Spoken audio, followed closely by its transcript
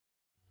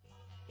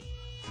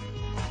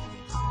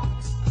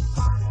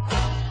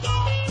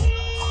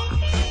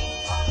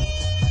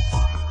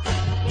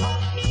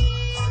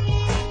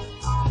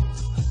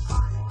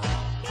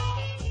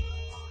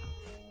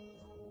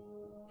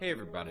Hey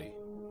everybody,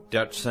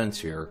 Dutch Sense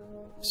here.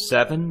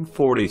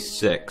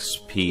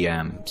 7:46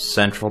 p.m.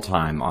 Central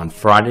Time on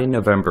Friday,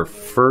 November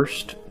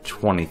 1st,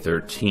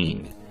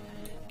 2013.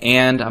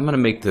 And I'm going to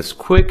make this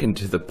quick and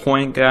to the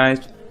point,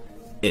 guys.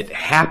 It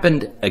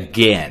happened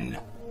again.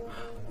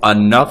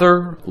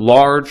 Another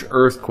large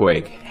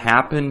earthquake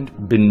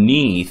happened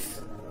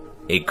beneath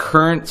a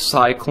current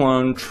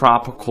cyclone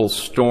tropical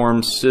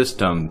storm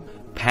system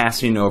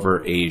passing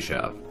over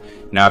Asia.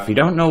 Now, if you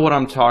don't know what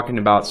I'm talking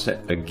about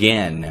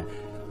again,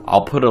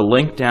 I'll put a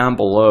link down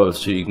below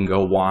so you can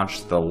go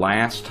watch the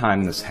last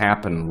time this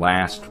happened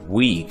last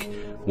week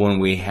when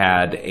we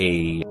had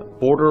a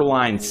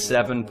borderline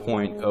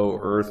 7.0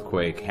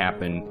 earthquake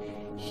happen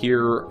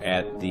here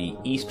at the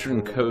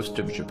eastern coast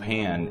of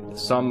Japan.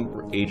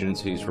 Some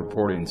agencies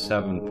reporting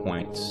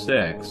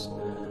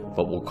 7.6,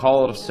 but we'll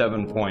call it a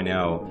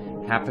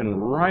 7.0.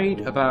 Happened right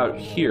about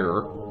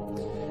here.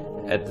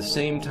 At the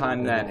same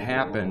time that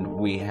happened,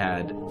 we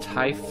had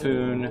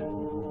Typhoon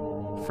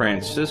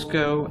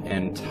Francisco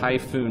and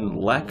Typhoon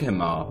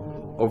Lekima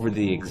over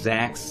the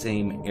exact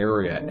same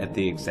area at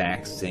the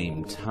exact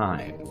same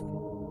time.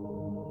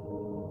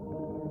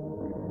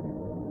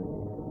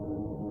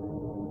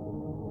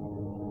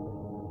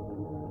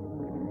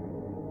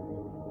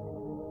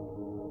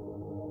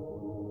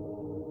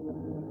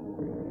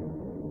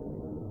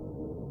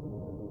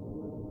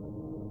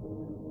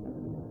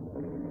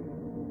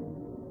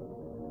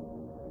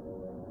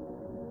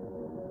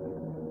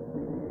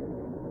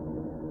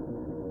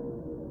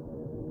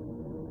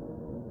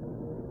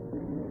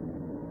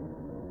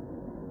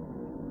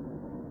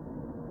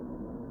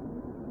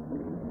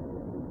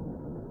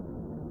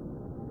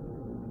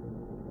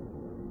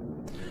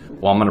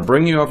 Well, I'm going to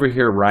bring you over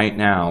here right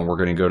now. We're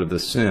going to go to the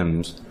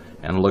Sims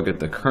and look at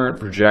the current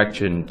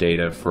projection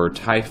data for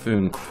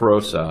Typhoon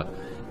Krosa.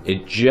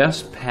 It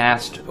just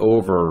passed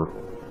over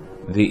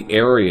the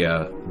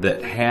area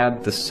that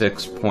had the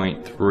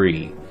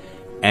 6.3,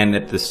 and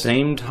at the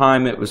same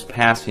time it was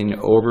passing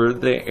over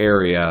the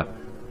area,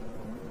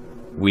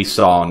 we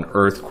saw an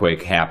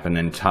earthquake happen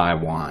in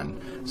Taiwan.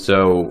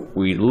 So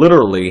we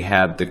literally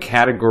had the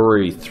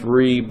Category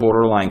 3,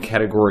 borderline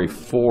Category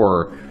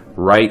 4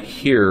 right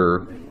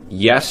here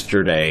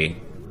yesterday,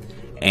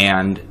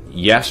 and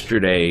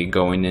yesterday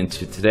going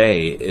into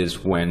today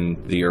is when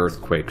the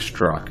earthquake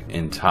struck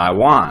in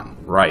Taiwan,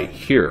 right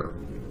here.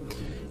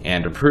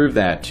 And to prove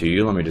that to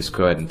you, let me just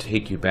go ahead and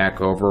take you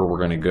back over. We're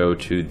going to go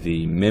to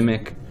the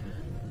Mimic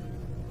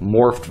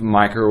Morphed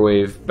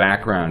Microwave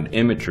Background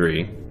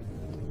Imagery.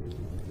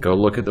 Go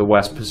look at the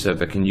West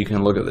Pacific, and you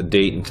can look at the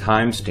date and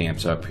time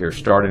stamps up here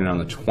starting on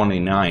the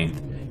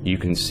 29th. You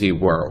can see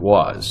where it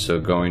was. So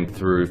going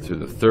through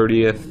the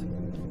 30th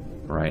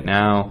right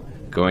now,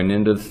 going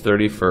into the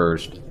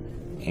 31st,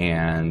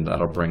 and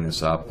that'll bring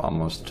us up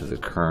almost to the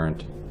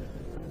current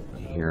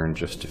here in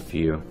just a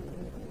few.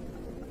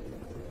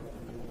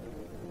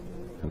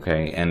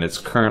 Okay, and it's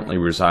currently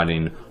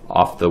residing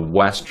off the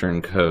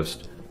western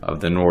coast of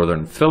the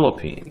northern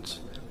Philippines,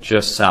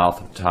 just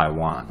south of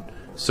Taiwan.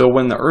 So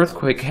when the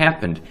earthquake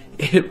happened,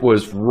 it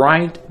was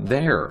right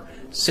there.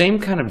 Same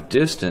kind of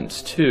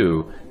distance,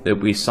 too, that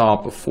we saw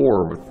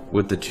before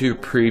with the two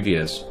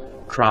previous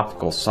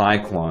tropical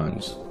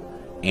cyclones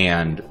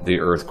and the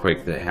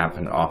earthquake that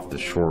happened off the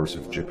shores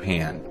of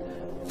Japan.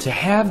 To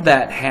have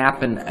that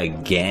happen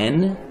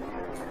again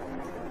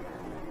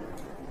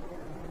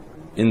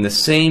in the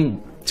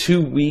same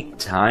 2-week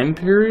time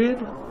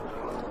period,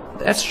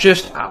 that's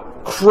just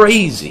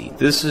crazy.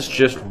 This is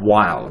just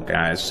wild,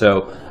 guys.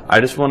 So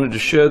I just wanted to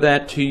show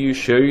that to you,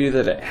 show you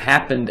that it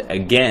happened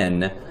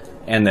again,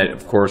 and that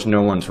of course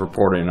no one's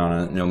reporting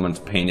on it, no one's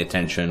paying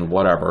attention,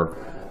 whatever.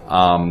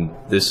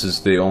 This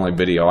is the only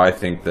video I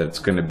think that's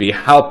going to be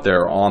out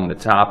there on the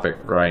topic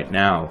right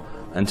now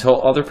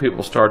until other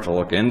people start to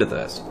look into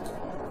this.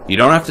 You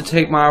don't have to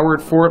take my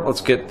word for it. Let's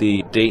get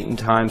the date and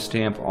time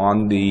stamp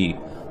on the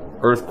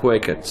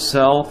earthquake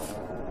itself.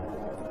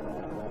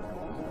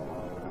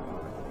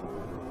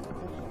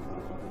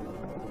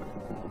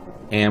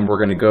 And we're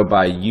going to go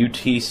by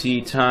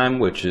UTC time,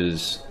 which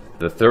is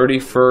the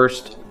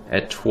 31st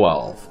at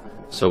 12.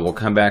 So we'll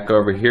come back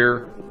over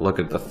here, look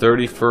at the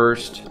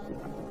 31st.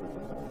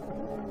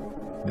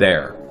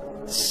 There,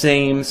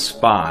 same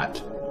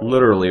spot,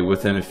 literally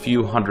within a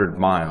few hundred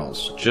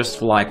miles,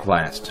 just like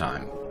last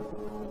time.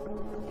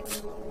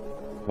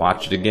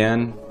 Watch it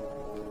again,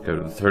 go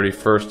to the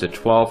 31st at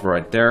 12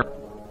 right there.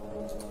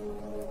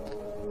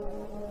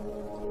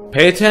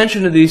 Pay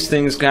attention to these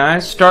things,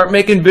 guys. Start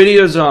making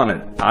videos on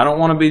it. I don't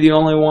want to be the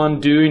only one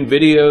doing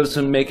videos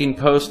and making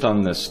posts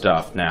on this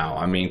stuff now.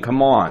 I mean,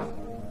 come on.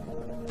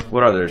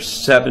 What are there,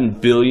 7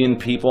 billion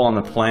people on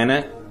the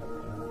planet?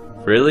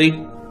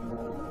 Really?